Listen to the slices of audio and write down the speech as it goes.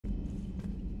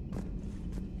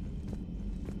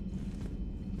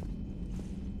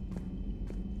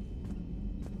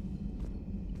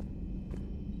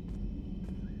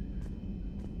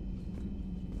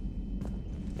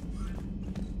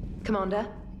Commander?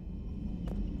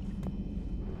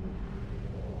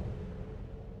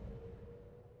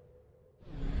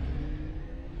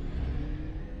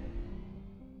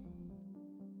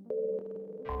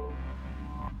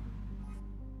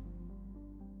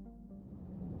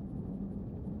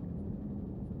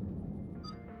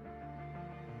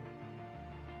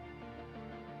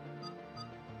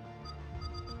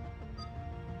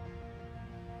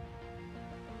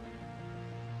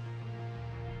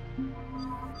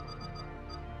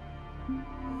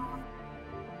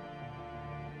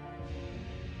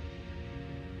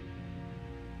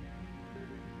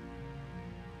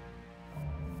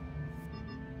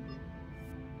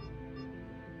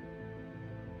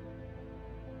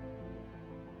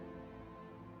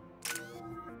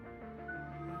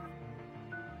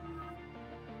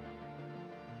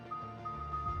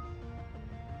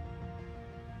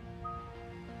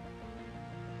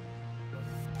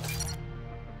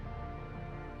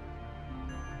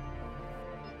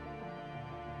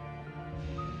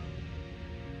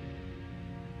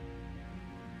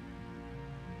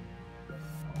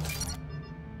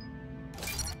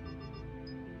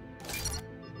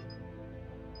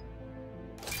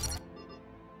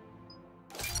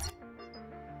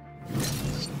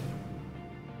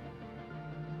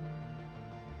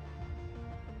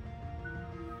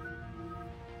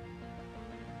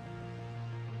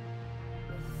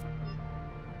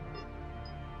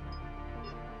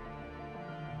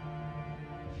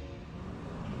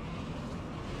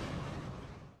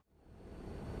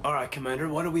 All right, Commander,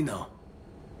 what do we know?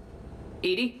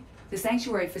 Edie, the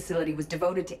sanctuary facility was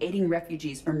devoted to aiding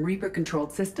refugees from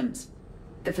Reaper-controlled systems.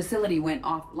 The facility went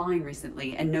offline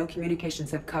recently, and no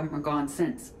communications have come or gone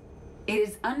since. It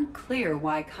is unclear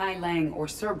why Kaidan or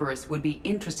Cerberus would be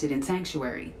interested in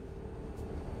Sanctuary.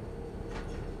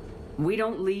 We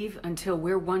don't leave until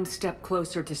we're one step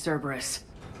closer to Cerberus.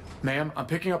 Ma'am, I'm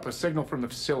picking up a signal from the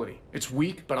facility. It's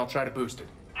weak, but I'll try to boost it.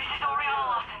 This is Oriana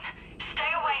Lawson.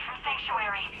 Stay away from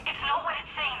Sanctuary. It's not what it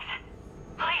seems.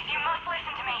 Please, you must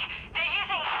listen to me. They're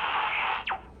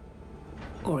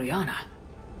using... Oriana?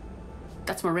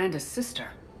 That's Miranda's sister.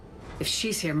 If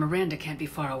she's here, Miranda can't be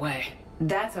far away.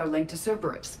 That's our link to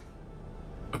Cerberus.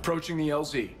 Approaching the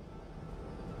LZ.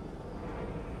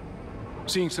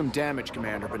 Seeing some damage,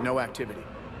 Commander, but no activity.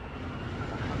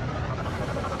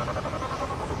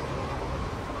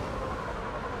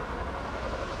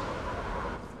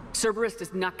 Cerberus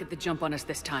does not get the jump on us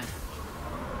this time.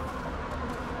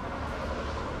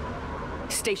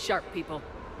 Stay sharp, people.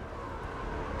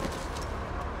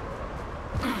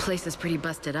 Place is pretty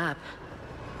busted up.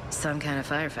 Some kind of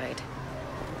firefight.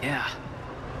 Yeah,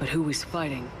 but who was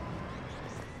fighting?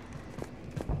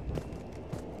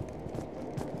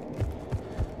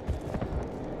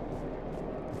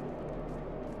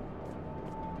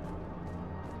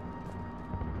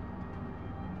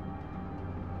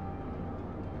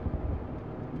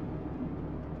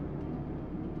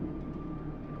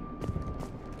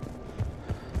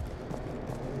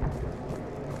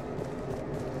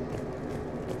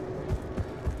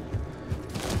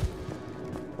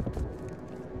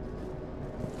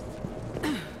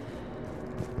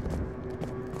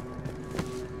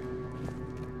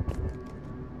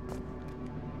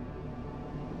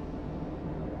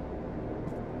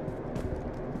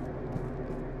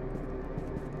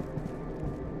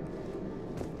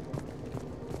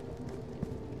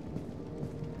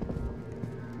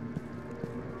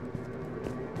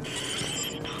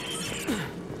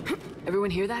 Everyone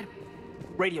hear that?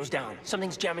 Radio's down.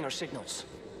 Something's jamming our signals.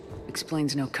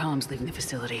 Explains no comms leaving the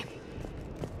facility.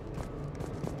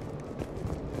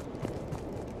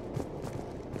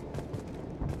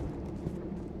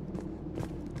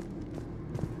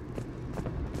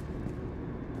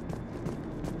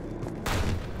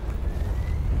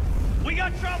 We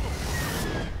got trouble!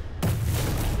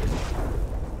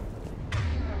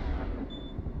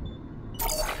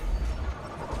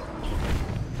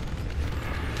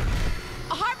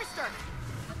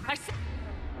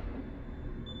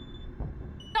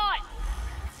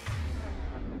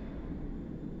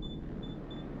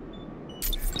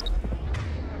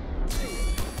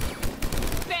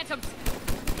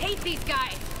 These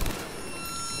guys!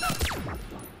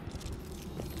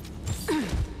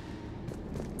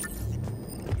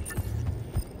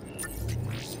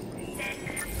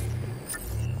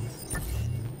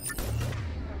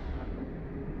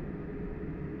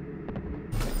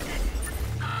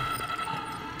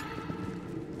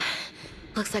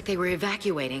 Looks like they were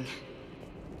evacuating.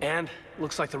 And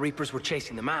looks like the Reapers were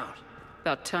chasing them out.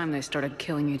 About time they started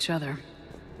killing each other.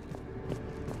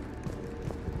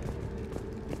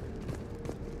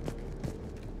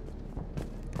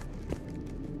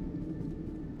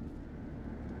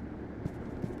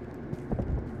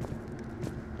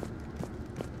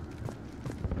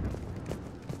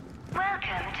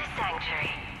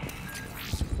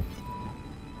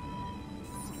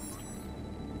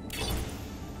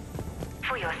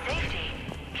 For your safety,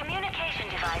 communication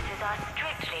devices are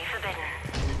strictly forbidden.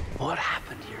 What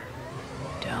happened here?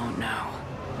 Don't know.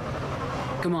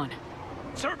 Come on.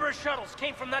 Cerberus shuttles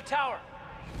came from that tower.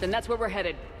 Then that's where we're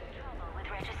headed. Trouble with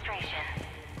registration.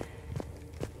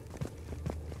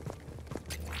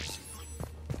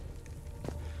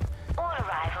 All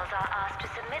arrivals are asked to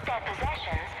submit their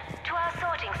possessions to our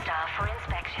sorting staff for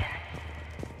inspection.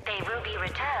 They will be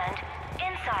returned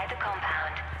inside the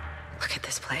compound. Look at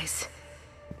this place.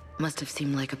 Must have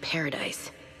seemed like a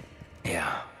paradise.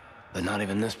 Yeah, but not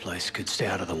even this place could stay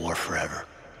out of the war forever.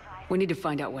 We need to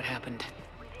find out what happened.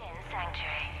 Within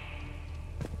Sanctuary.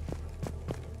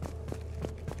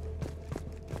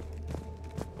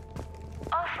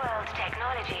 Off-world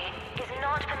technology is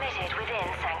not permitted within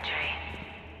Sanctuary.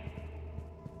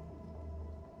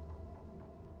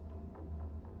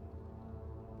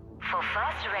 For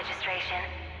faster registration,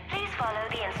 please follow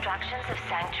the instructions of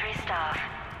Sanctuary staff.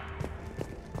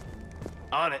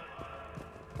 On it.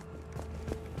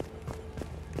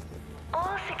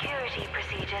 All security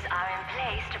procedures are in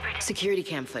place to protect... Security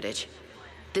cam footage.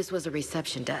 This was a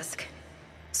reception desk.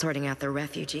 Sorting out the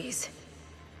refugees.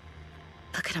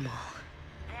 Look at them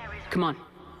all. Come on.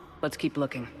 Let's keep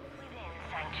looking. Within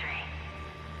Sanctuary.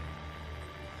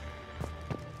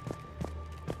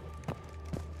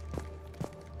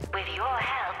 With your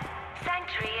help,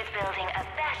 Sanctuary is building a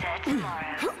better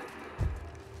tomorrow.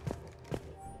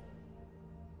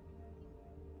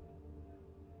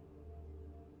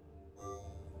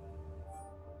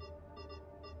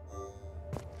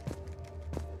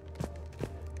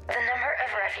 The number of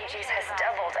refugees has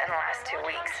doubled in the last 2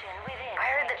 weeks. I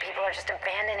heard that people are just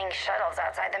abandoning shuttles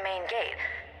outside the main gate.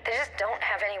 They just don't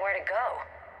have anywhere to go.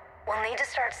 We'll need to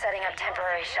start setting up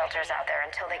temporary shelters out there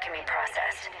until they can be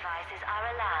processed. Devices are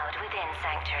allowed within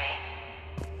Sanctuary.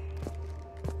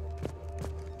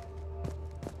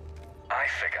 I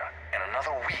figure in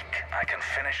another week I can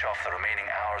finish off the remaining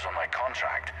hours on my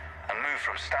contract and move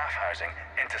from staff housing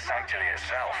into Sanctuary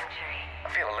itself. I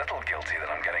feel a little guilty that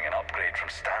I'm getting an upgrade from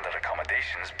standard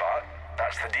accommodations, but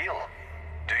that's the deal.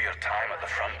 Do your time at the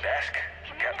front desk,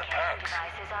 get the perks.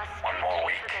 One more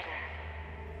week.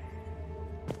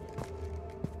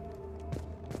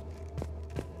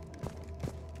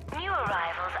 New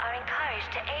arrivals are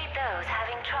encouraged to aid those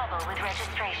having trouble with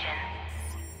registration.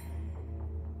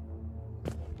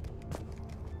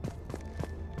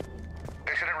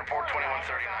 Incident report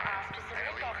 2139. Asked to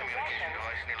submit their possessions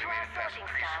to our sorting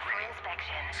staff for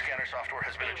inspection. Scanner software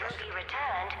has been They will adjusted. be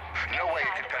returned No way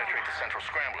it inside could the penetrate the compound. central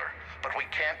scrambler, but we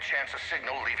can't chance a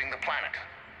signal leaving the planet.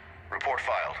 Report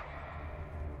filed.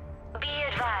 Be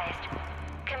advised,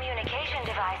 communication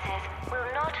devices will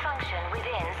not function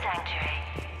within Sanctuary.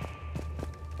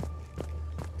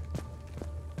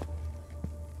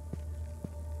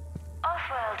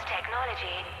 Off-world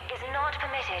technology is not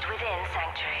permitted within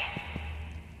Sanctuary.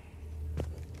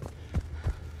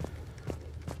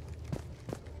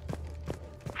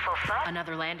 For fun,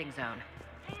 Another landing zone.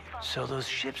 So those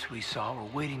ships we saw were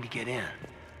waiting to get in.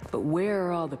 But where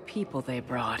are all the people they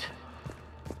brought?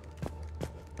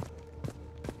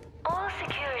 all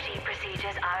security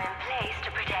procedures are in place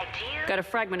to protect you. Got a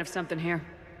fragment of something here.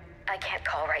 I can't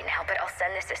call right now, but I'll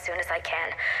send this as soon as I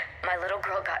can. My little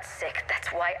girl got sick. That's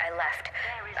why I left.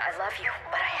 I love you,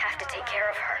 but I have to take care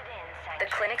of her. The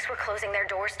clinics were closing their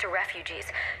doors to refugees.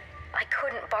 I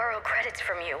couldn't borrow credits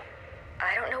from you.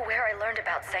 I don't know where I learned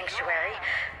about Sanctuary.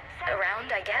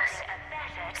 Around, I guess.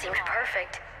 Seemed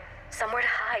perfect. Somewhere to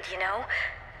hide, you know?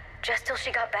 Just till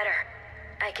she got better.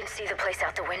 I can see the place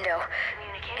out the window.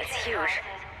 It's huge.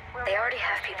 They already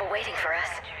have people waiting for us.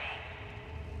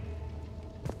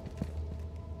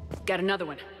 Got another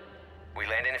one. We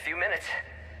land in a few minutes.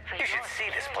 You should see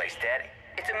this place, Daddy.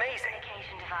 It's amazing.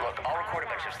 Look, I'll record a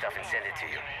bunch of stuff and send it to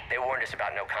you. They warned us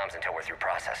about no comms until we're through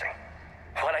processing.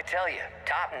 What'd I tell you?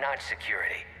 Top-notch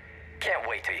security. Can't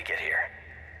wait till you get here.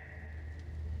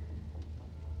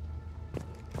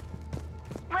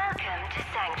 Welcome to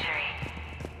Sanctuary.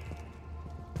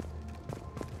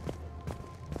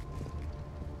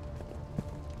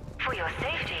 For your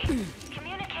safety,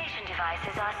 communication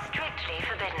devices are strictly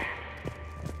forbidden.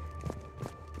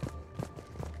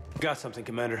 Got something,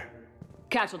 Commander.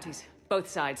 Casualties, both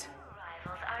sides.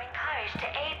 Arrivals are encouraged to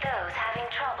aid those having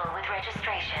trouble with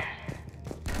registration.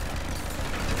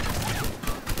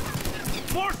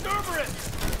 More Cerberus!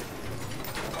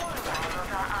 All arrivals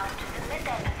are asked to submit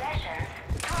their possessions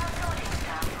to our sorting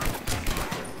staff.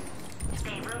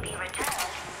 They will be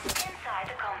returned inside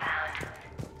the compound.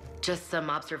 Just some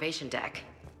observation deck.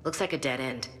 Looks like a dead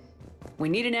end. We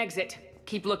need an exit.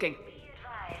 Keep looking. Be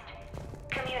advised,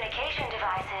 communication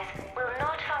devices will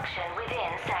not function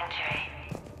within Sanctuary.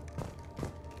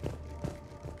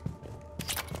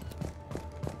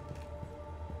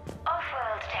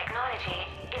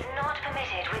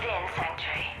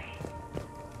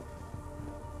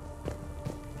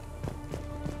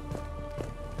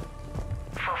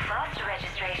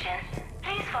 Administration,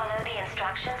 please follow the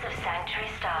instructions of Sanctuary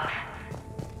staff.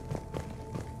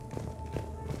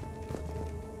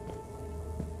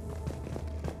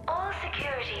 All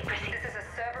security procedures. This is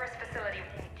a Cerberus facility.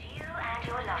 To you and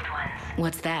your loved ones.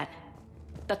 What's that?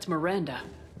 That's Miranda.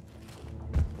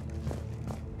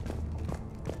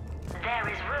 There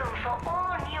is room for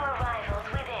all new arrivals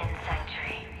within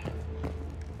Sanctuary.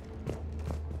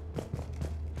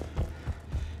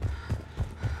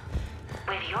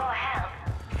 With your help,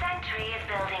 Sanctuary is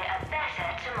building a better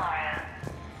tomorrow.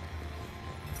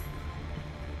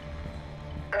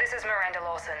 This is Miranda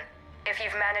Lawson. If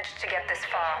you've managed to get this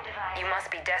far, you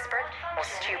must be desperate or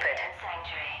stupid.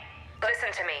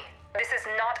 Listen to me. This is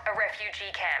not a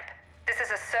refugee camp. This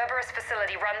is a Cerberus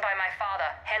facility run by my father,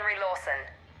 Henry Lawson.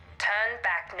 Turn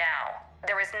back now.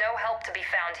 There is no help to be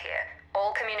found here.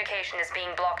 All communication is being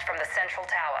blocked from the central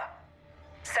tower.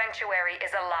 Sanctuary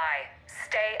is a lie.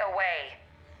 Stay away.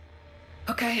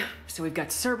 Okay, so we've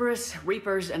got Cerberus,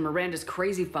 Reapers, and Miranda's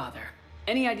crazy father.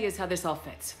 Any ideas how this all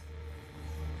fits?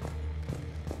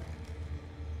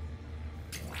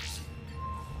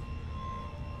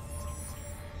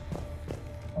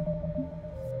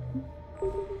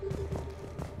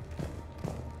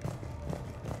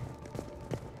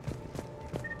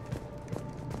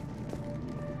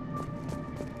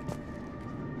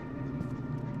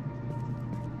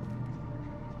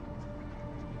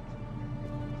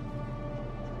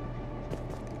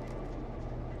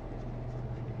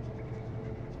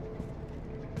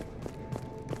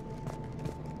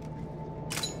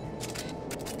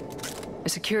 A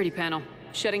security panel.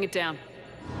 Shutting it down.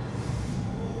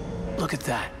 Look at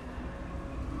that.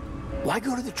 Why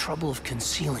go to the trouble of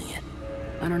concealing it?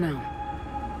 I don't know.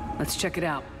 Let's check it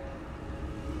out.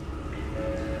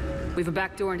 We have a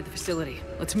back door into the facility.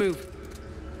 Let's move.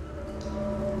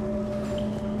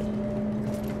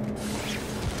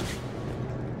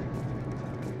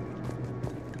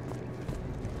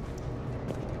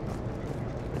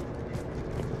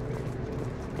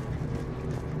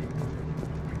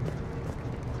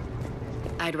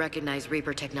 I'd recognize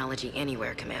Reaper technology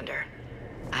anywhere, Commander.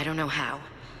 I don't know how,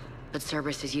 but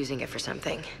Cerberus is using it for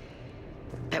something.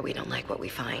 Bet we don't like what we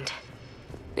find.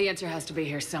 The answer has to be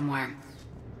here somewhere.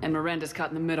 And Miranda's caught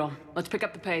in the middle. Let's pick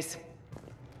up the pace.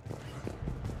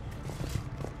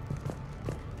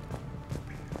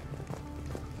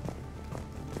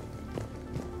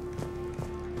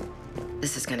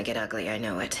 This is gonna get ugly, I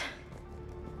know it.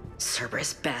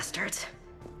 Cerberus bastards.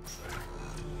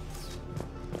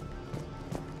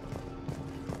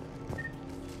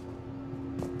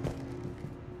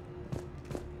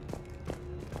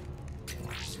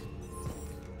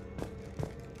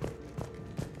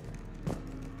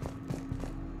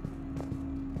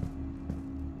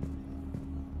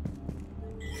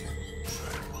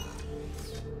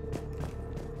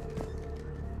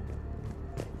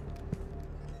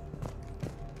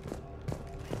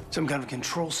 Some kind of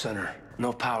control center.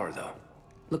 No power, though.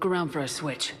 Look around for a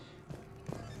switch.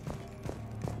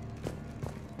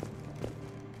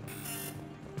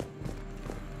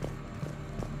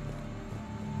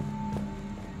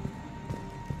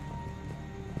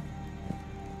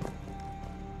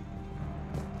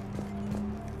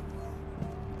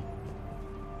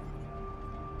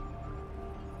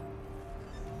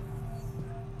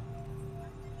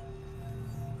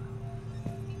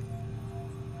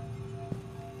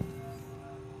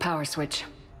 Power switch.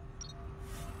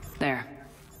 There.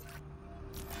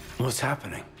 What's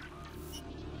happening?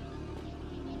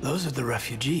 Those are the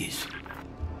refugees.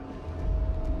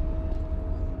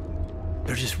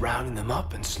 They're just rounding them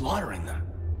up and slaughtering them.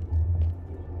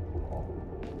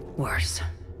 Worse.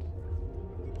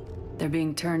 They're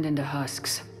being turned into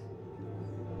husks.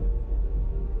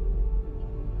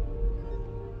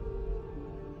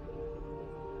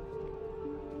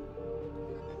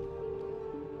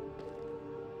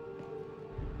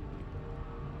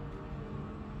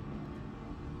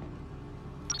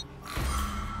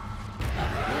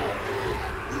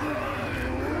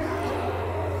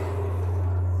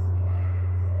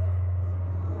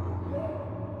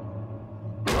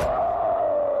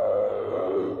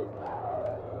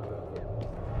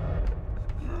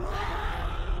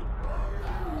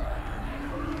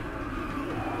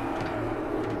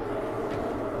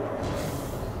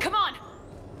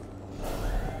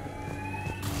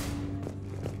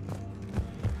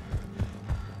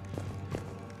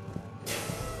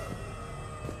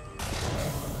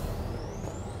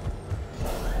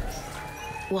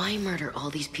 Why murder all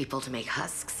these people to make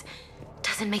husks?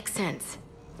 Doesn't make sense.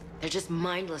 They're just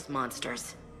mindless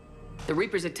monsters. The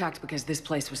Reapers attacked because this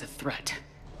place was a threat.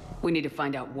 We need to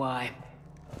find out why.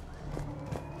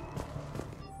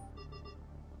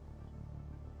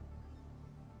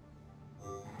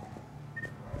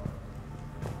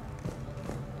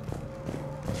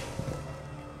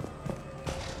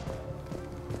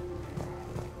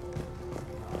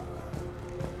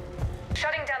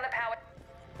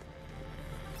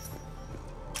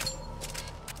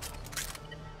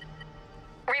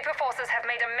 forces have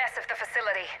made a mess of the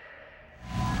facility.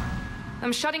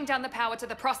 I'm shutting down the power to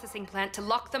the processing plant to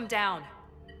lock them down.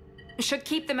 Should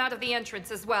keep them out of the entrance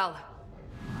as well.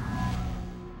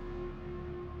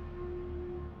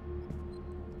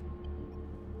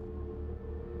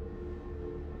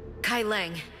 Kai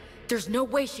Lang, there's no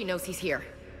way she knows he's here.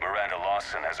 Miranda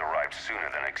has arrived sooner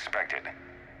than expected.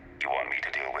 You want me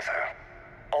to deal with her?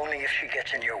 Only if she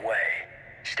gets in your way.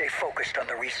 Stay focused on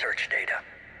the research data.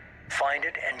 Find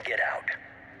it and get out.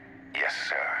 Yes,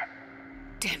 sir.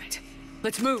 Damn it.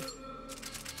 Let's move.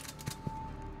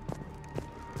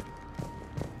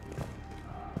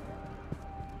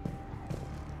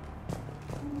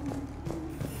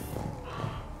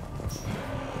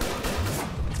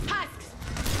 Husks!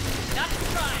 Not to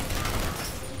try!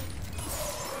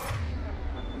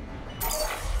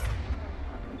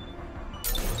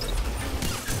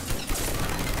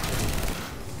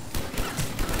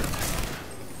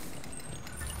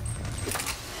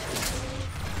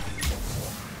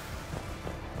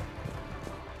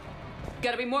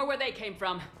 Gotta be more where they came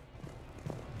from.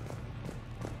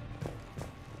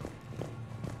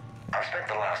 I've spent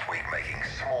the last week making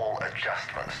small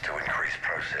adjustments to increase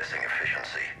processing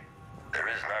efficiency. There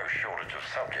is no shortage of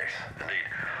subjects. Indeed,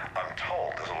 I'm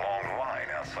told there's a long line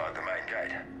outside the main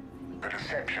gate. The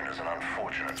deception is an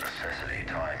unfortunate necessity.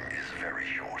 Time is very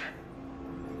short.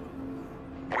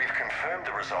 We've confirmed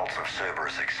the results of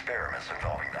Cerberus experiments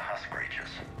involving the husk creatures.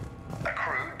 A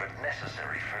crude but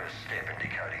necessary first step in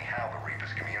decoding how the Reapers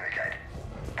communicate.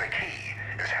 The key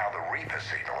is how the Reaper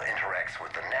signal interacts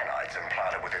with the nanites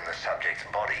implanted within the subject's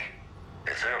body.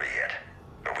 It's early yet,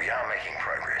 but we are making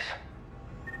progress.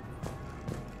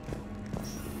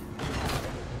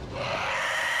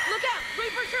 Look out!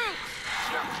 Reaper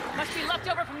troops! Must be left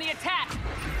over from the attack.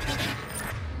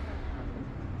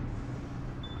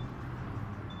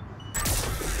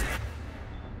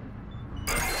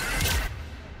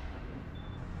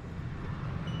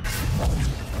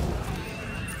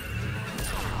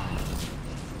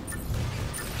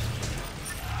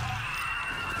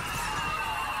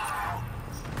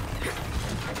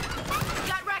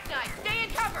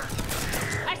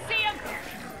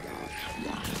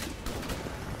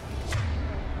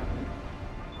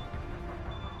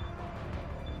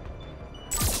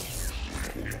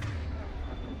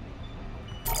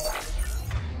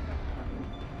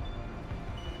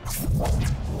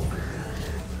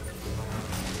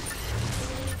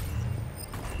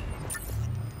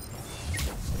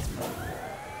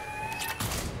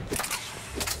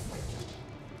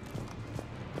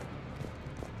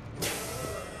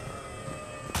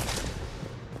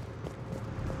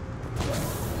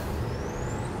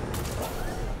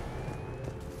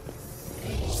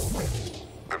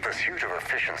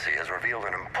 Efficiency has revealed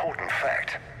an important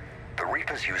fact. The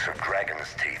Reaper's use of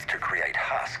dragon's teeth to create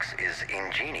husks is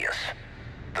ingenious.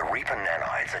 The Reaper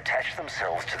nanites attach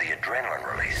themselves to the adrenaline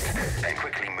released and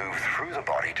quickly move through the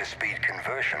body to speed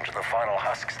conversion to the final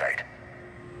husk state.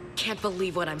 Can't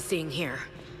believe what I'm seeing here.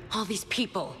 All these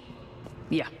people.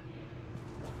 Yeah.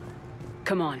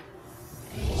 Come on.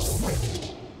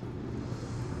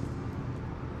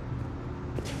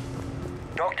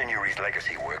 Dr. Nuri's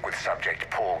legacy work with subject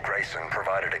Paul Grayson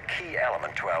provided a key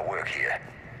element to our work here.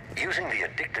 Using the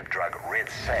addictive drug red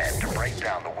sand to break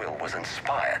down the will was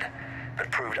inspired,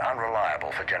 but proved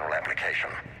unreliable for general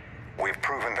application. We've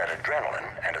proven that adrenaline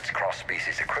and its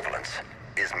cross-species equivalents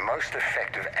is most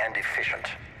effective and efficient.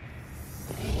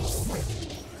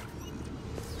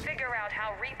 Figure out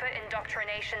how Reaper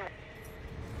indoctrination...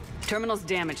 Terminal's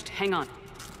damaged. Hang on.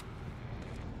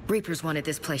 Reapers wanted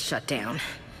this place shut down.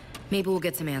 Maybe we'll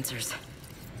get some answers.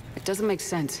 It doesn't make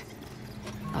sense.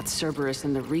 Thought Cerberus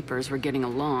and the Reapers were getting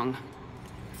along.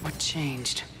 What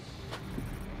changed?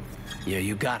 Yeah,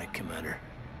 you got it, Commander.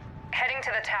 Heading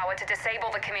to the tower to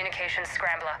disable the communications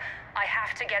scrambler. I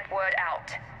have to get word out.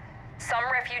 Some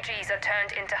refugees are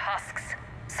turned into husks.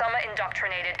 Some are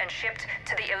indoctrinated and shipped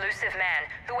to the elusive man.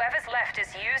 Whoever's left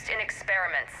is used in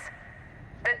experiments.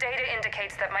 The data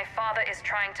indicates that my father is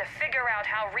trying to figure out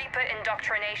how Reaper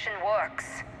indoctrination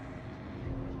works.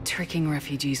 Tricking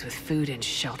refugees with food and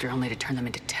shelter only to turn them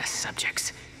into test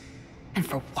subjects. And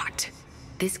for what?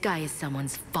 This guy is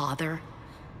someone's father?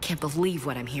 Can't believe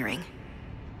what I'm hearing.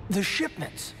 The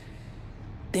shipments.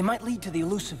 They might lead to the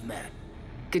elusive man.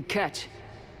 Good catch.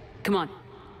 Come on.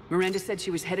 Miranda said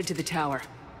she was headed to the tower.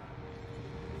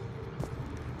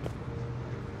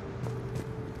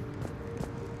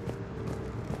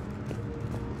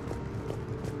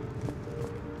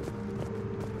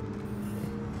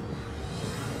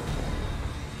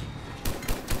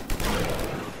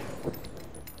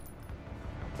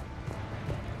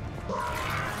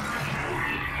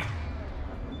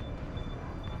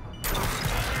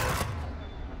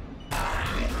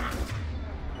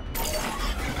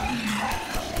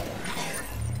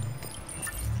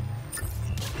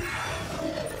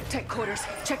 quarters.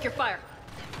 Check your fire.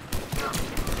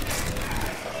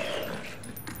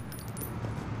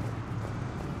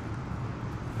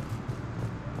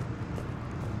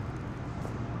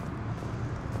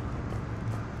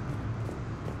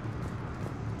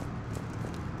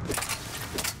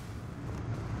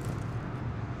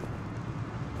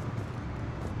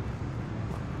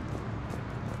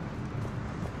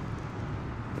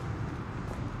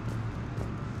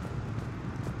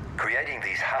 Creating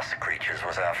these husk creatures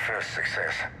was our first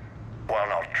success. While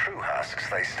not true husks,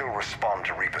 they still respond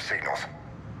to Reaper signals.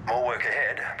 More work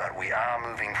ahead, but we are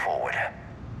moving forward.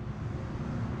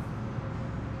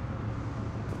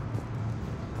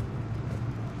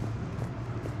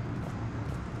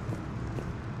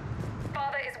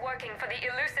 Father is working for the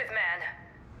elusive man.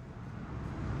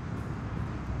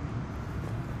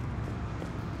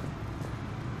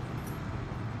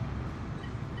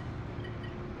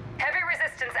 Heavy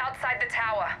resistance outside the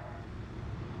tower.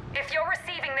 If you're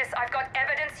receiving this, I've got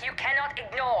evidence you cannot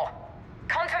ignore.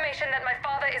 Confirmation that my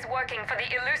father is working for the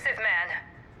elusive man.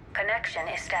 Connection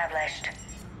established.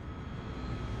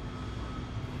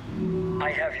 I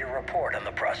have your report on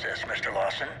the process, Mr.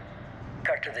 Lawson.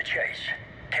 Cut to the chase.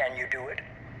 Can you do it?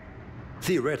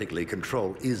 Theoretically,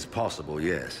 control is possible,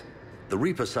 yes. The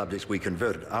Reaper subjects we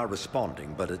converted are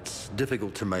responding, but it's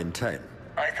difficult to maintain.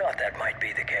 I thought that might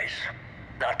be the case.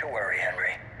 Not to worry,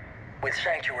 Henry. With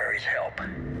Sanctuary's help,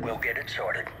 we'll get it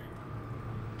sorted.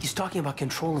 He's talking about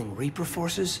controlling Reaper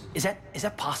forces? Is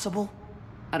that possible?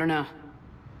 I don't know.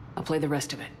 I'll play the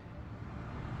rest of it.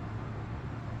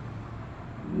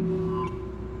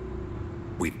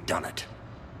 We've done it.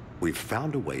 We've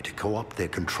found a way to co-opt their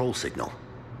control signal.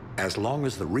 As long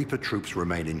as the Reaper troops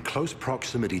remain in close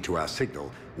proximity to our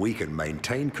signal, we can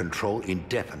maintain control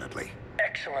indefinitely.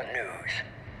 Excellent news.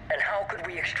 And how could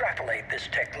we extrapolate this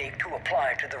technique to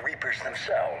apply to the Reapers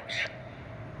themselves?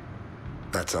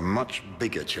 That's a much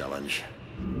bigger challenge.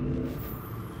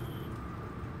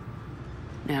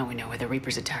 Now we know where the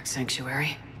Reapers attacked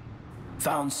Sanctuary.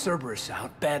 Found Cerberus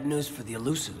out. Bad news for the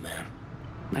elusive man.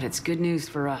 But it's good news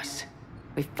for us.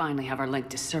 We finally have our link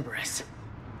to Cerberus.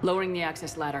 Lowering the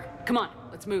access ladder. Come on,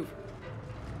 let's move.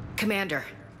 Commander,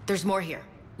 there's more here.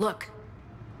 Look.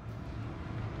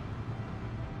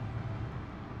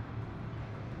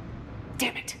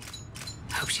 Damn it.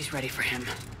 Hope she's ready for him.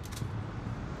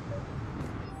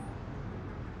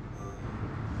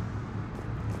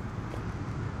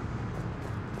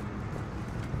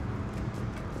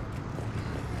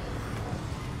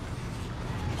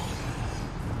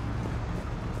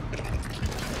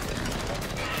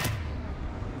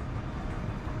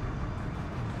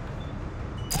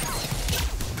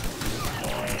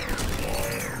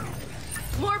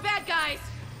 More bad guys!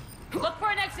 Look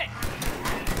for an exit!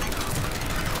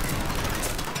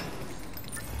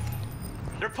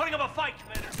 They're putting up a fight,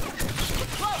 Commander.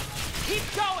 Close!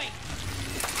 Keep going!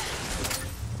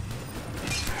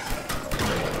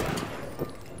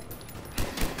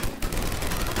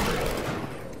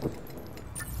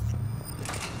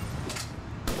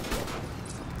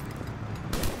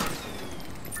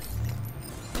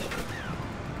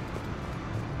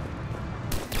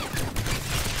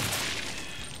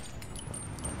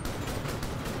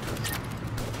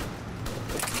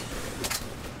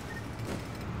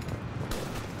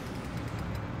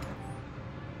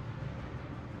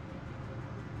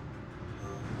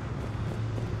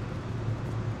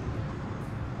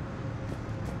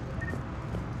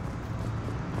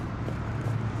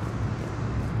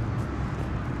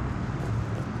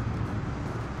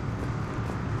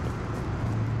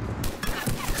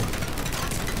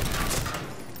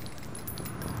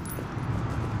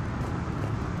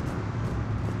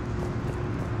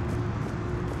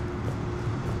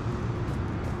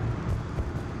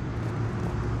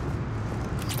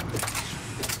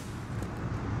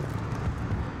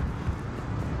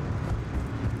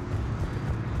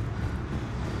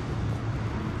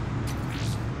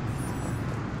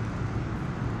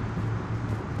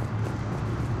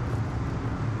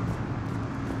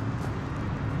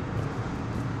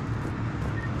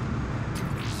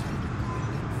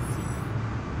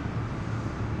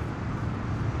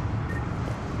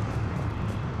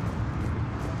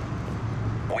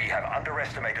 We have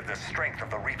underestimated the strength of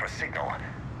the Reaper signal.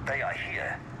 They are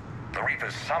here. The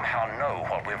Reapers somehow know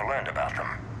what we've learned about them.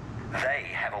 They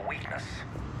have a weakness.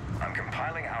 I'm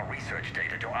compiling our research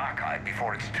data to archive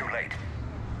before it's too late.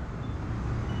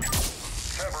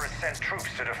 Cerberus sent troops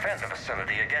to defend the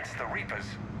facility against the Reapers.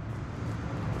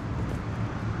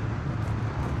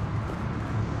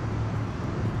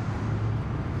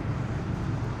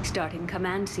 Starting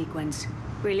command sequence.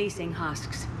 Releasing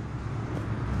husks.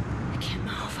 I can't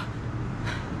move.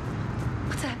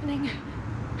 What's happening?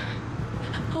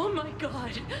 Oh my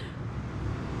God.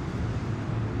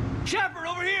 Shepard,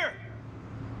 over here!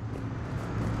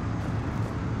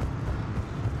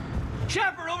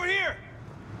 Shepard, over here!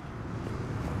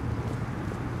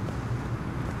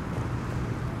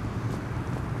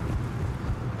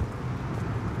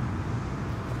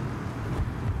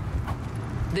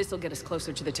 This'll get us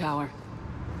closer to the tower.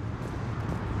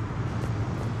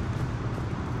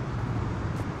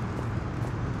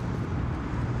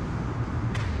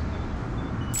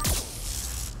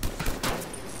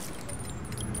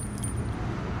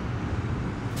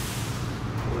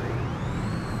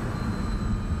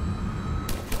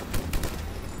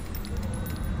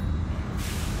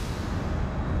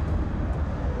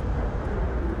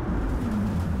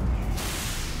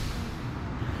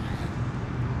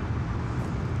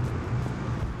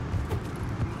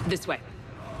 This way.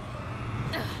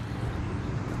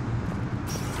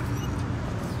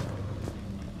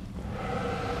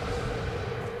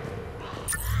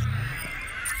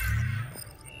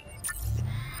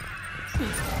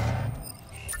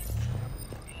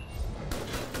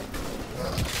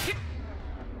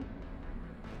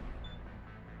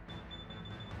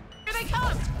 Here they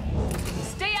come!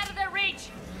 Stay out of their reach!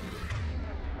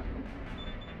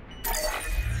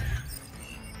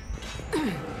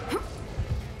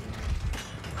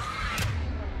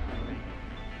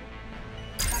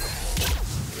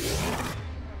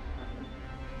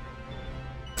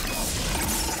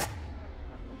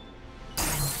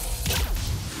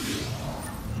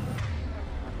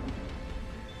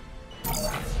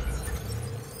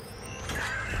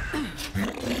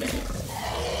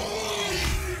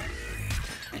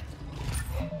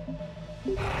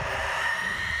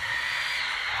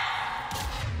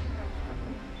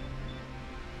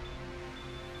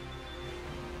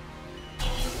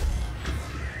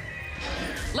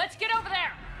 Let's get over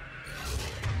there!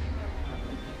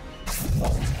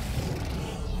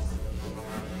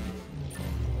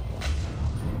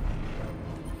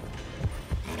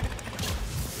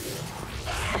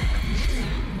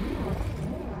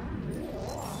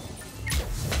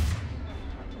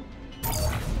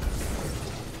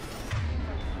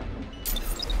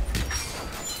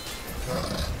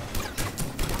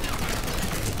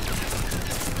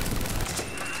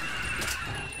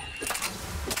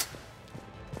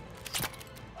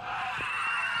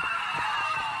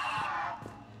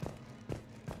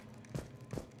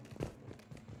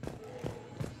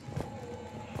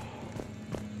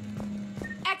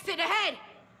 Exit ahead!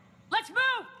 Let's move!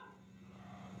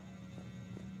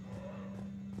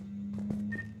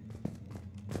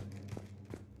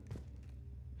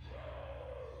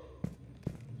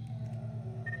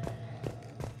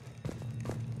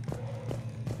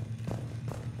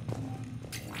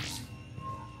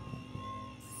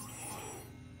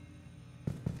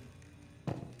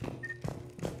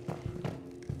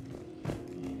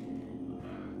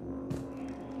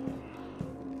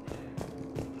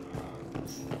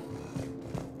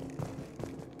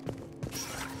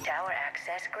 Tower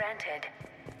access granted.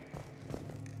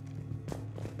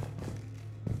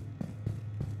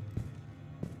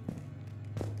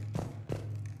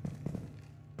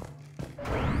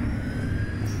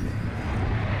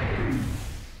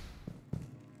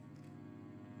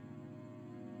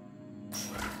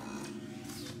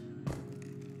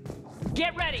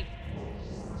 Get ready!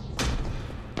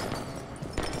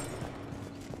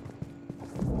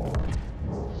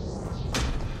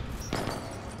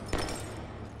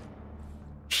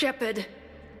 Shepard.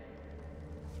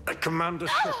 Commander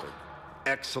Shepard.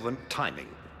 Excellent timing.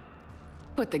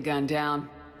 Put the gun down.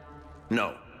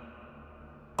 No.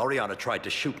 Oriana tried to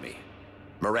shoot me.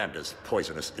 Miranda's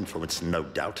poisonous influence, no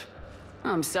doubt.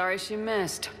 I'm sorry she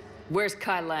missed. Where's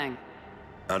Kaidan?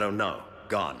 I don't know.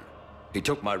 Gone. He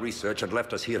took my research and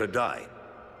left us here to die.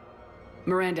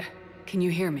 Miranda, can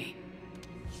you hear me?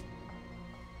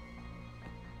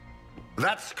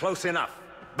 That's close enough.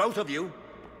 Both of you.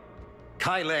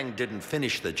 Kaidan didn't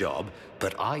finish the job,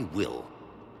 but I will.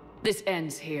 This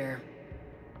ends here.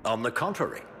 On the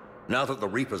contrary, now that the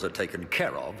Reapers are taken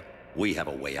care of, we have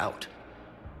a way out.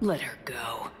 Let her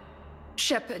go.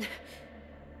 Shepard,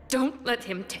 don't let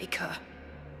him take her.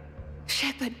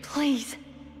 Shepard, please.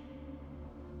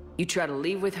 You try to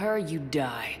leave with her, you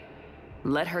die.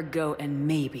 Let her go and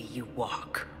maybe you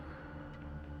walk.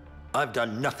 I've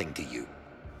done nothing to you.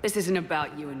 This isn't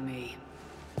about you and me.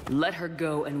 Let her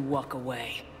go and walk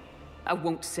away. I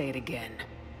won't say it again.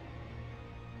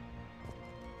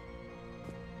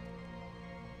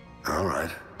 All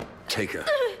right. Take her.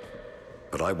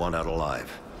 But I want out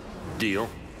alive. Deal?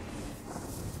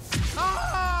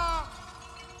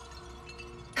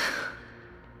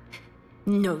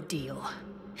 No deal.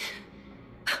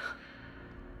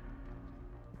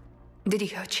 Did he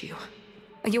hurt you?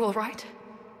 Are you all right?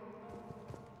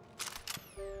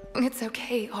 It's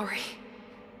okay, Ori.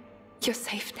 You're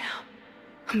safe now.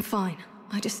 I'm fine.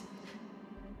 I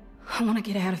want to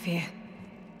get out of here.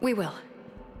 We will.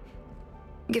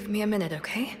 Give me a minute,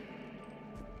 okay?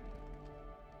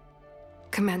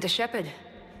 Commander Shepard.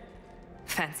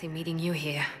 Fancy meeting you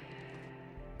here.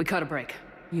 We caught a break.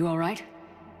 You all right?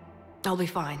 I'll be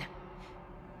fine.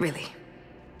 Really.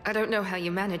 I don't know how you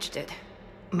managed it,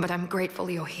 but I'm grateful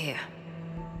you're here.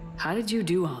 How did you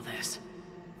do all this?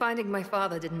 Finding my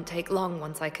father didn't take long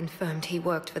once I confirmed he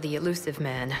worked for the Elusive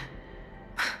Man.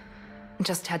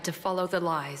 Just had to follow the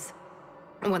lies.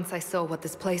 Once I saw what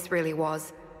this place really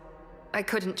was, I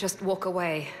couldn't just walk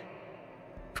away.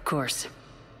 Of course.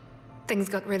 Things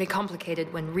got really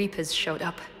complicated when Reapers showed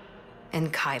up.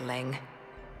 And Kaidan.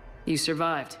 You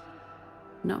survived.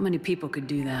 Not many people could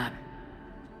do that.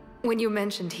 When you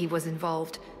mentioned he was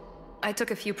involved, I took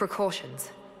a few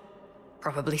precautions.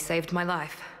 Probably saved my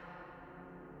life.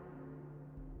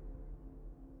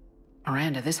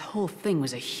 Miranda, this whole thing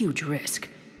was a huge risk.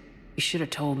 You should have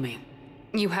told me.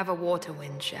 You have a war to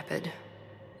win, Shepard.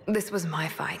 This was my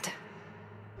fight.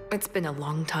 It's been a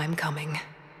long time coming.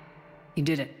 You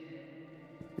did it.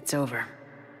 It's over.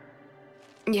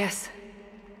 Yes.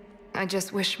 I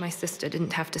just wish my sister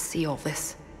didn't have to see all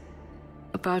this.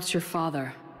 About your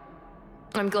father.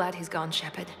 I'm glad he's gone,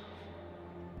 Shepard.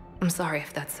 I'm sorry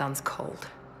if that sounds cold.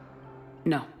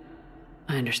 No.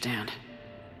 I understand.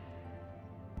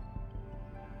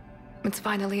 It's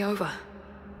finally over.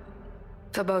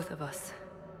 For both of us.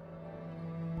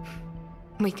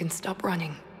 We can stop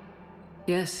running.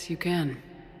 Yes, you can.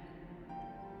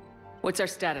 What's our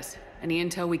status? Any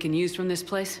intel we can use from this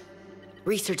place?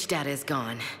 Research data is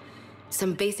gone.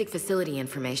 Some basic facility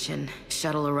information,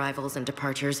 shuttle arrivals and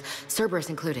departures, Cerberus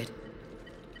included.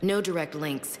 No direct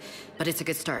links, but it's a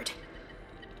good start.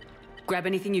 Grab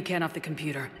anything you can off the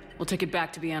computer. We'll take it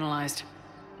back to be analyzed.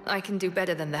 I can do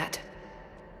better than that.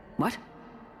 What?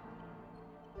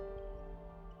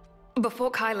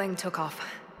 Before Kaidan took off,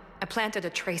 I planted a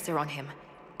tracer on him.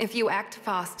 If you act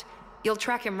fast, you'll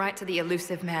track him right to the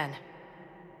Elusive Man.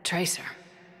 Tracer?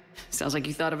 Sounds like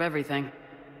you thought of everything.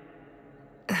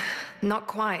 Not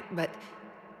quite, but...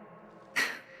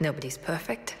 nobody's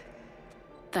perfect.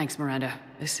 Thanks, Miranda.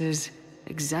 This is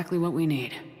exactly what we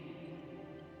need.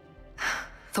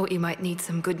 Thought you might need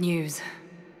some good news.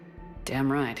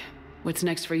 Damn right. What's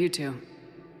next for you two?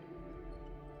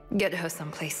 Get her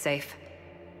someplace safe.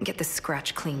 Get this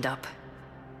scratch cleaned up.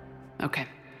 Okay.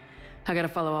 I gotta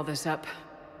follow all this up.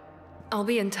 I'll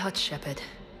be in touch, Shepard.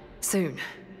 Soon.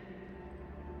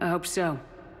 I hope so.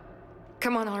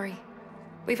 Come on, Ori.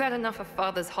 We've had enough of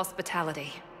Father's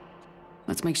hospitality.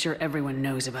 Let's make sure everyone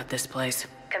knows about this place.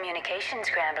 Communication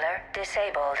scrambler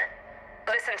disabled.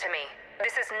 Listen to me.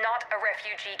 This is not a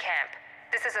refugee camp.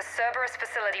 This is a Cerberus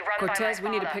facility run by my father, Cortez, we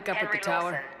need to pick up Henry at the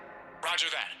tower. Lawson. Roger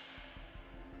that.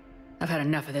 I've had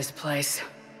enough of this place.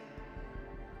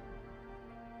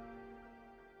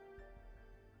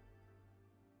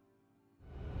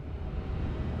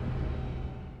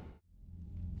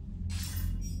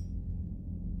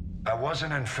 I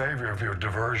wasn't in favor of your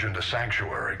diversion to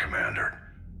Sanctuary, Commander.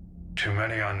 Too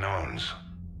many unknowns.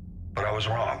 But I was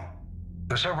wrong.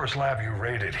 The Cerberus lab you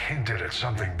raided hinted at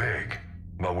something big,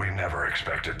 but we never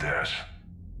expected this.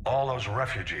 All those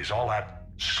refugees, all that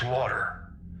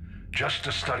slaughter, just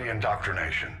to study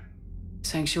indoctrination.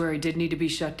 Sanctuary did need to be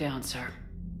shut down, sir.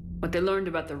 What they learned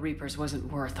about the Reapers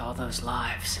wasn't worth all those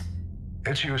lives.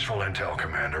 It's useful intel,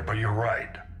 Commander, but you're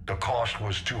right. The cost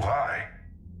was too high.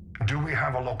 Do we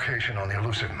have a location on the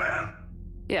Elusive Man?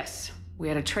 Yes. We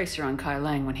had a tracer on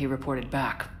Kaidan when he reported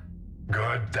back.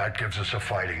 Good. That gives us a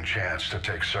fighting chance to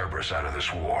take Cerberus out of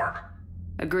this war.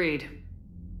 Agreed.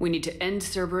 We need to end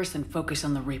Cerberus and focus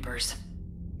on the Reapers.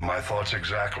 My thoughts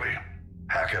exactly.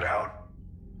 Hack it out.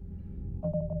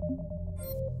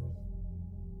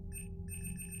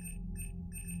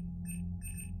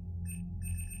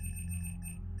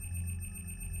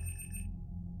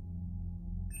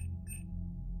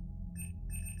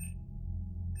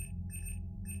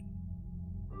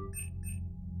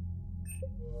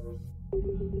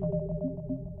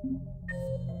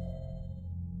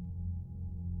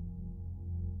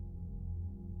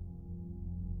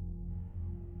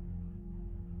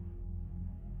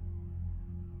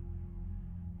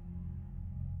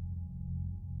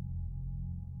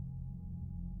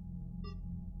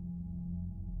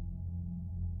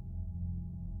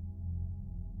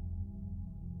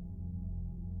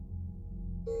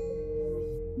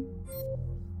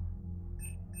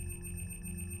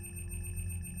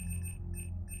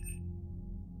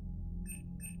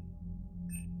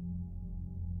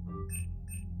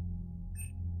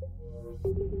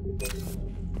 What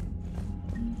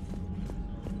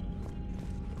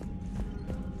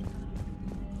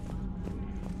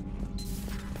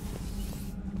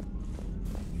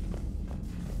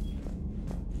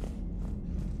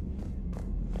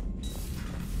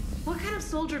kind of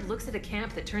soldier looks at a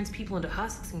camp that turns people into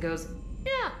husks and goes,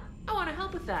 yeah, I want to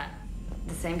help with that?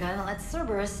 The same guy that lets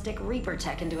Cerberus stick Reaper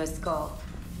tech into his skull.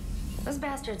 Those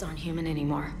bastards aren't human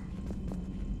anymore.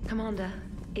 Commander,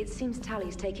 it seems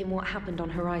Tally's taking what happened on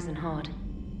Horizon hard.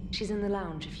 She's in the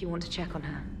lounge if you want to check on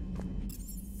her.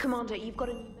 Commander, you've got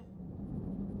a...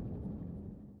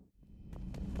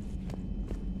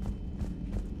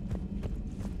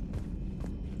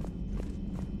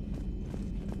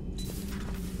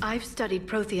 I've studied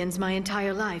Protheans my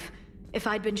entire life. If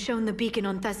I'd been shown the beacon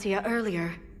on Thessia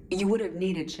earlier... You would have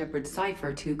needed Shepard's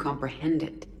cipher to comprehend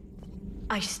it.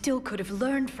 I still could have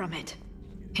learned from it.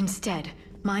 Instead,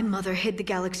 my mother hid the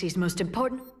galaxy's most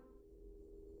important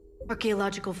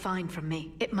archaeological find from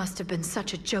me. It must have been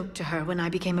such a joke to her when I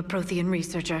became a Prothean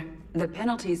researcher. The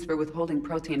penalties for withholding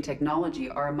Prothean technology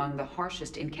are among the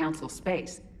harshest in Council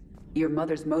space. Your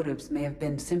mother's motives may have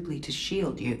been simply to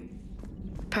shield you.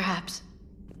 Perhaps.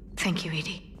 Thank you,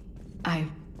 Edie.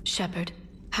 Shepard,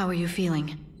 how are you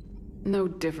feeling? No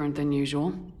different than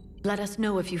usual. Let us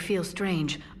know if you feel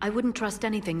strange. I wouldn't trust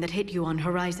anything that hit you on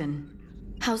Horizon.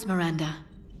 How's Miranda?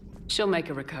 She'll make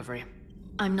a recovery.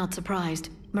 I'm not surprised.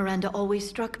 Miranda always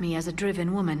struck me as a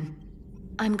driven woman.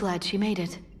 I'm glad she made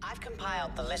it. I've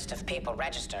compiled the list of people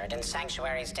registered in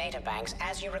Sanctuary's databanks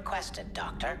as you requested,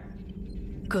 Doctor.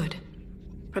 Good.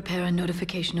 Prepare a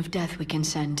notification of death we can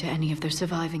send to any of their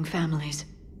surviving families.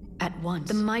 At once.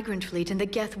 The Migrant Fleet and the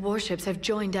Geth warships have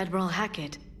joined Admiral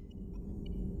Hackett.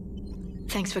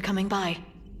 Thanks for coming by.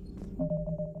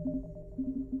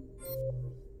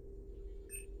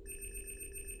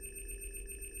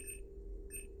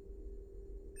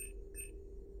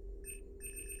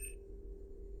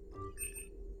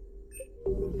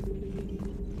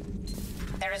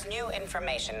 There is new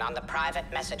information on the private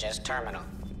messages terminal.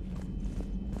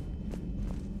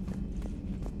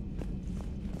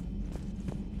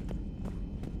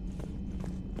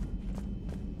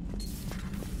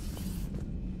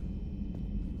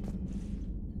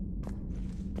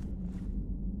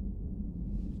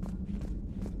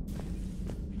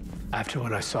 After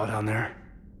what I saw down there,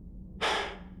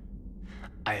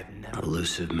 I have never...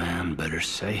 Elusive man better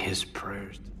say his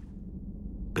prayers.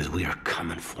 Because we are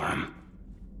coming for him.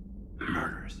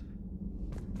 Murderers.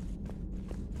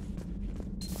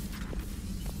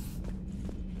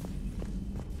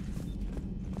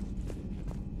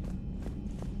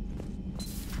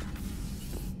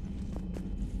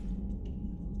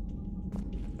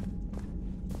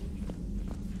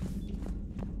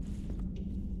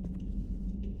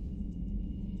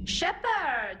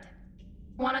 Shepard!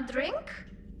 Want a drink?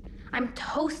 I'm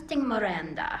toasting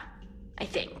Miranda, I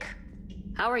think.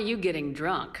 How are you getting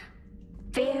drunk?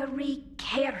 Very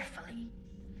carefully.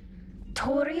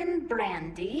 Taurian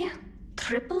brandy,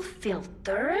 triple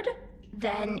filtered,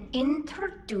 then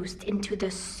introduced into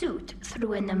the suit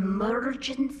through an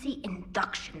emergency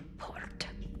induction port.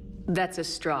 That's a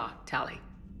straw, Tally.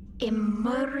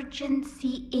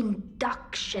 Emergency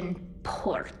induction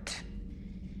port.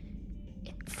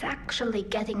 It's actually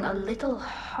getting a little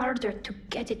harder to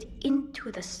get it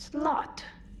into the slot.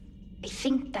 I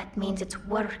think that means it's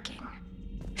working.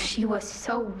 She was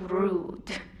so rude.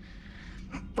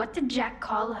 What did Jack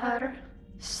call her?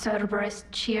 Cerberus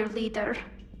cheerleader?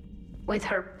 With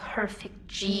her perfect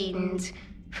genes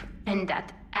and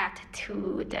that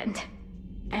attitude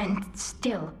and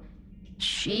still,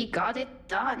 she got it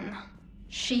done.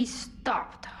 She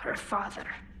stopped her father.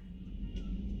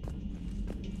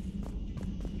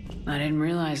 I didn't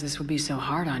realize this would be so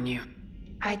hard on you.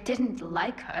 I didn't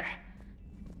like her.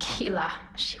 Keela,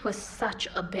 she was such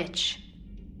a bitch.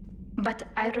 But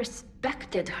I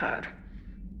respected her.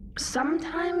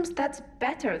 Sometimes that's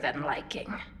better than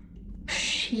liking.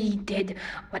 She did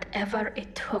whatever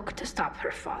it took to stop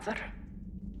her father.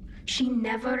 She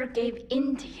never gave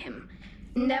in to him,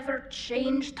 never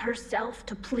changed herself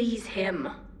to please him.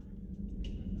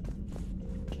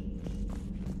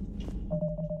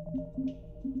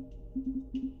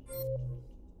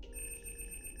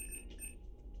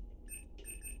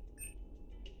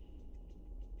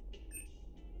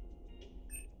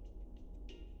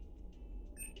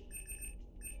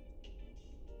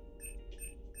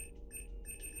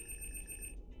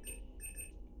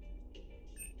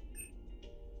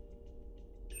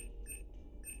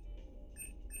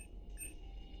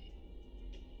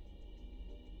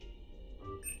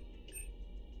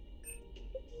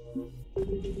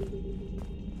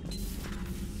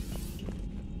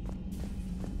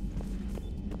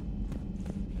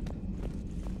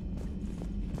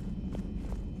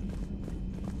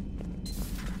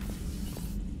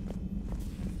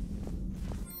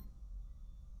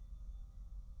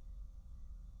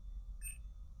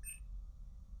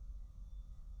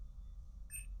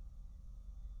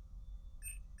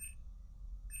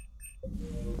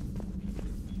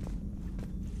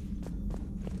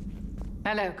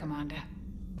 Hello, Commander.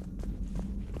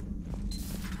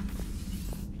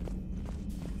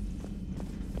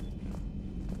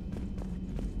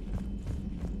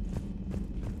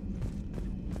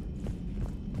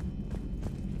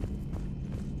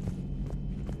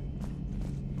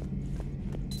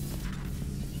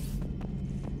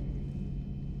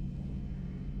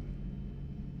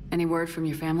 Any word from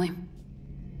your family?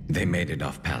 They made it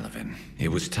off Palaven. It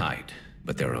was tight,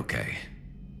 but they're okay.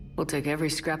 We'll take every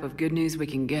scrap of good news we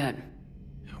can get.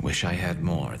 Wish I had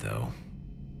more, though.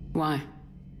 Why?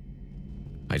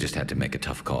 I just had to make a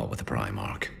tough call with the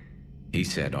Primarch. He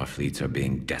said our fleets are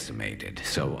being decimated,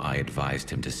 so I advised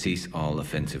him to cease all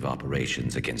offensive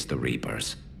operations against the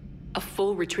Reapers. A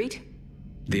full retreat?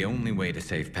 The only way to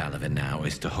save Palaven now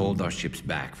is to hold our ships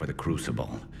back for the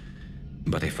Crucible.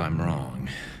 But if I'm wrong,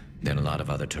 then a lot of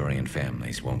other Turian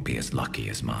families won't be as lucky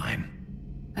as mine.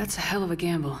 That's a hell of a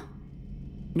gamble.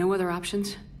 No other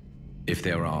options? If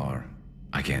there are,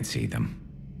 I can't see them.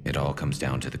 It all comes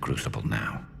down to the Crucible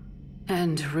now.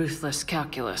 And ruthless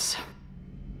calculus.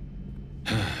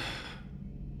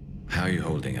 How are you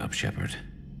holding up, Shepard?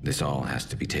 This all has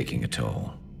to be taking a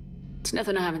toll. It's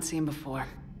nothing I haven't seen before.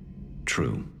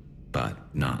 True,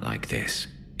 but not like this.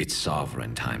 It's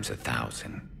sovereign times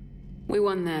 1,000. We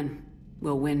won then.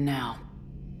 We'll win now.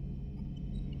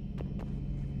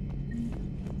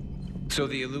 So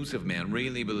the elusive man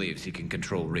really believes he can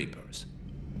control Reapers.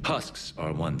 Husks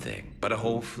are one thing, but a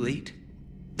whole fleet?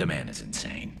 The man is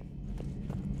insane.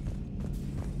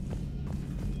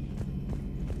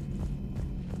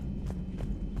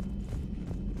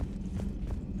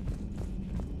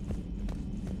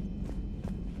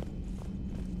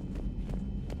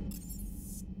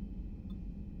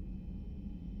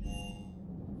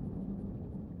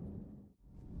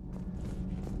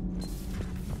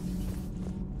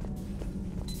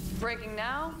 Breaking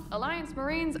now, Alliance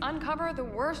Marines uncover the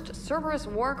worst Cerberus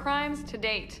war crimes to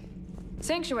date.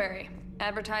 Sanctuary,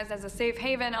 advertised as a safe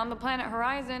haven on the planet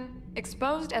Horizon,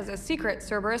 exposed as a secret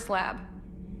Cerberus lab.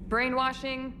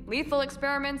 Brainwashing, lethal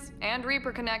experiments, and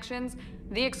Reaper connections,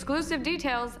 the exclusive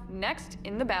details next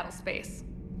in the battle space.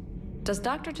 Does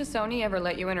Dr. Tassoni ever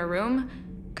let you in her room?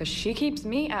 'Cause she keeps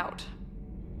me out.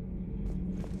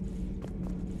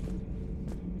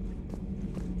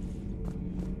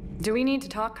 Do we need to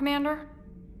talk, Commander?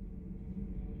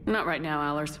 Not right now,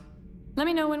 Allers. Let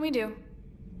me know when we do.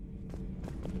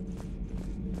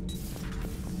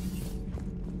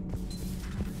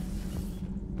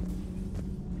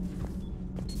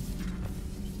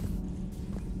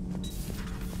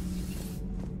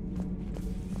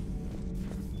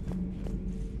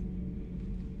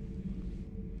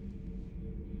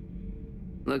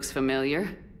 Looks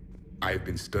familiar. I've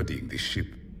been studying this ship,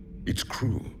 its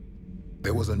crew.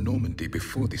 There was a Normandy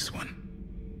before this one.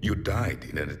 You died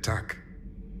in an attack.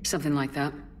 Something like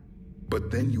that. But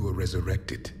then you were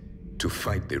resurrected to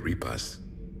fight the Reapers.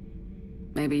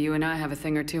 Maybe you and I have a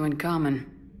thing or two in common.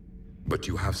 But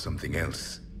you have something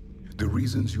else. The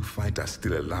reasons you fight are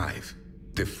still alive.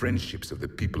 The friendships of the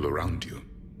people around you.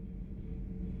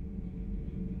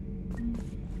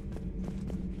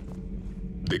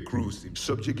 The crew seems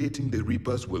subjugating the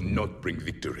Reapers will not bring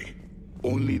victory.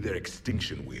 Only their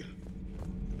extinction will.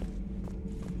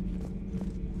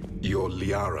 Your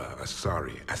Liara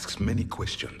Asari asks many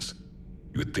questions.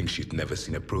 You'd think she'd never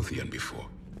seen a Prothean before.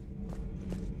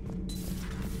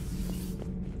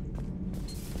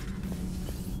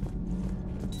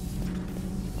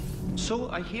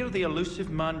 So I hear the elusive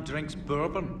man drinks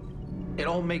bourbon. It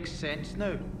all makes sense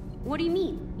now. What do you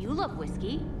mean? You love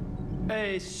whiskey.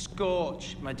 Hey,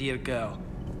 Scotch, my dear girl.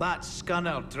 That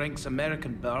scunner drinks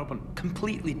American bourbon.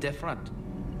 Completely different.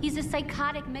 He's a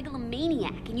psychotic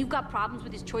megalomaniac, and you've got problems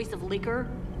with his choice of liquor?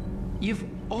 You've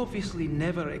obviously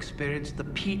never experienced the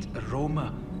peat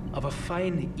aroma of a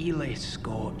fine Ely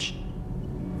Scotch.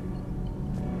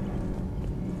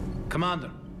 Commander.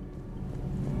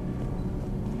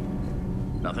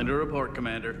 Nothing to report,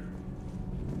 Commander.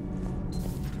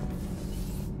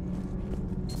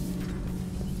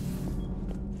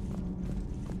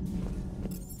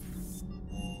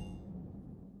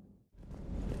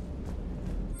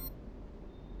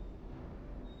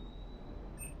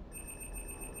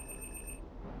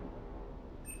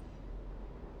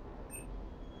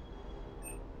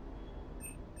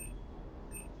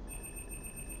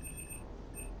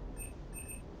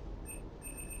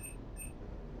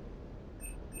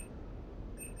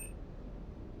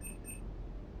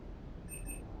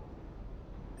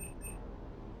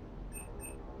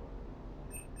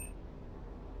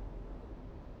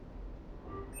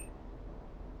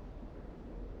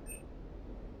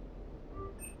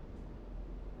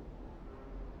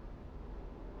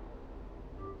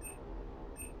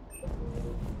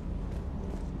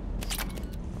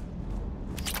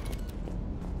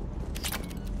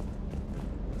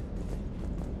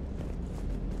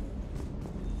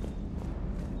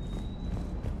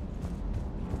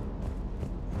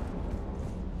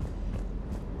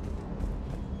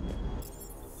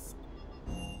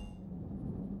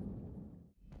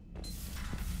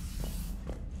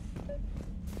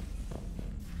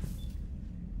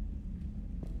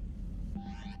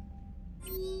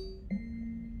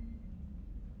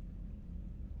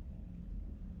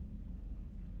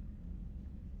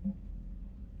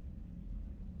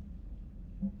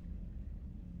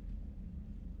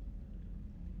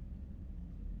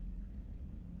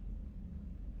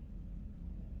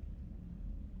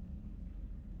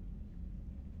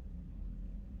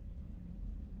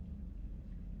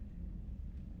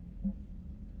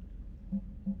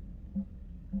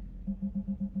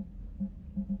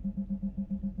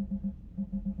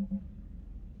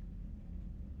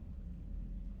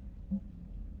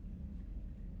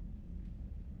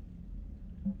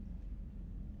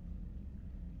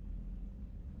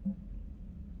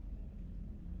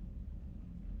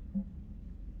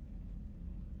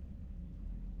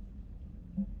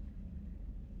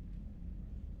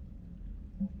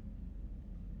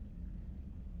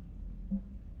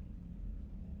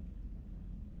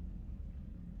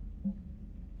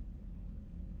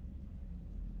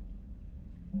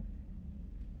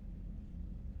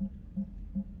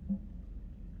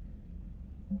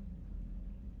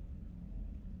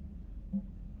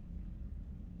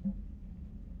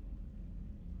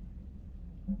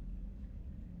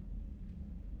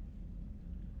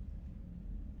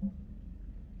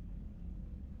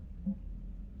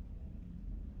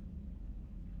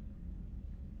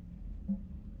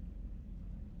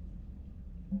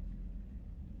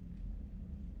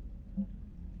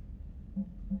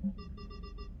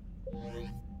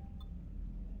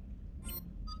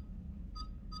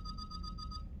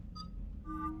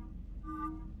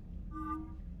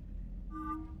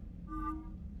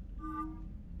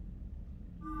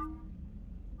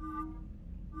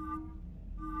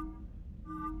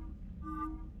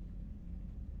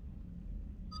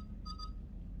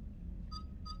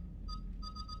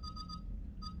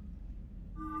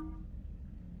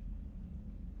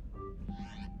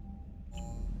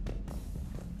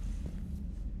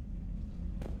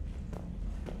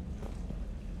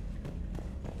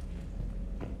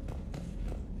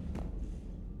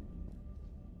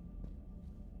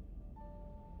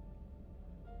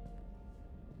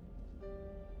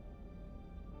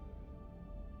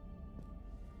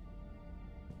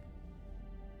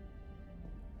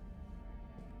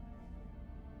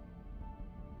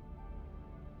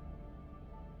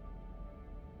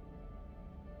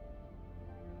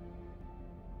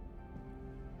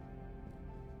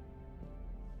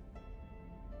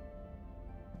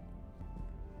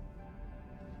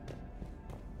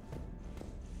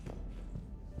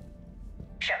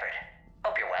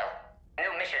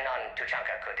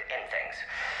 things.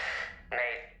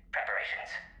 Made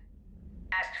preparations.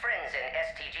 Asked friends in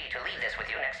STG to leave this with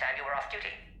you next time you were off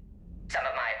duty. Some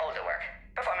of my older work.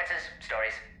 Performances,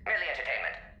 stories, merely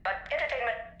entertainment. But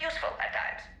entertainment useful at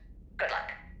times. Good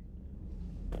luck.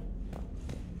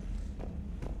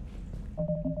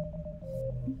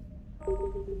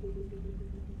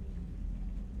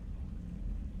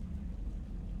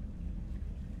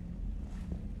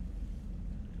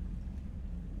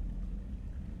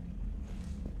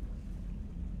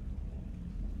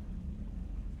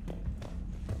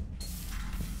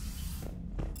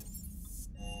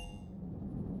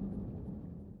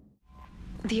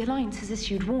 The Alliance has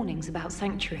issued warnings about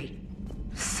Sanctuary.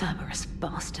 Cerberus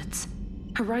bastards.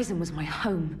 Horizon was my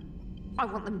home. I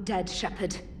want them dead,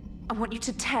 Shepard. I want you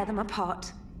to tear them apart.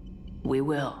 We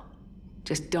will.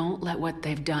 Just don't let what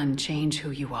they've done change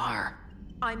who you are.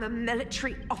 I'm a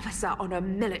military officer on a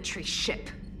military ship.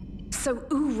 So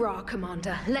oorah,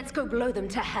 Commander. Let's go blow them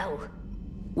to hell.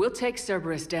 We'll take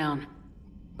Cerberus down,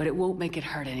 but it won't make it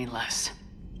hurt any less.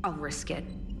 I'll risk it.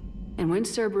 And when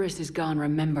Cerberus is gone,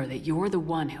 remember that you're the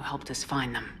one who helped us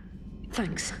find them.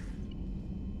 Thanks.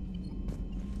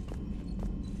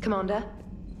 Commander?